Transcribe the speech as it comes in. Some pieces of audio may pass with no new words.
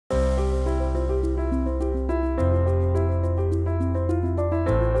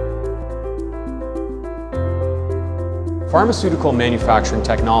Pharmaceutical manufacturing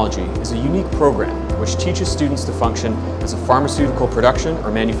technology is a unique program which teaches students to function as a pharmaceutical production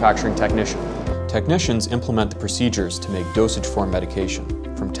or manufacturing technician. Technicians implement the procedures to make dosage form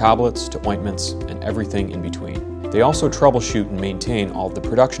medication, from tablets to ointments and everything in between. They also troubleshoot and maintain all of the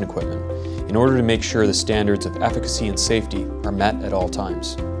production equipment in order to make sure the standards of efficacy and safety are met at all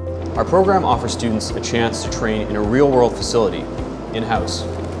times. Our program offers students a chance to train in a real-world facility, in-house.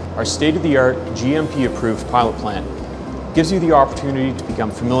 Our state-of-the-art, GMP-approved pilot plant gives you the opportunity to become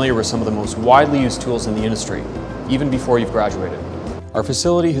familiar with some of the most widely used tools in the industry, even before you've graduated. Our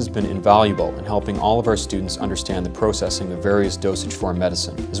facility has been invaluable in helping all of our students understand the processing of various dosage form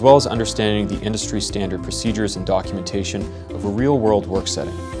medicine, as well as understanding the industry standard procedures and documentation of a real-world work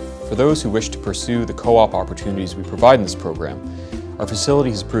setting. For those who wish to pursue the co-op opportunities we provide in this program, our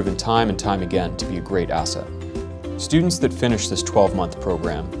facility has proven time and time again to be a great asset. Students that finish this 12-month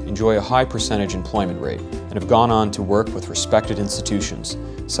program enjoy a high percentage employment rate and have gone on to work with respected institutions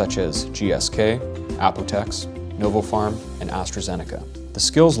such as GSK, Apotex, Novopharm, and AstraZeneca. The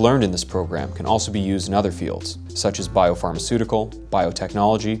skills learned in this program can also be used in other fields, such as biopharmaceutical,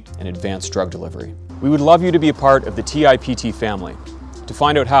 biotechnology, and advanced drug delivery. We would love you to be a part of the TIPT family. To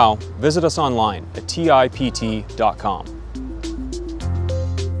find out how, visit us online at tipt.com.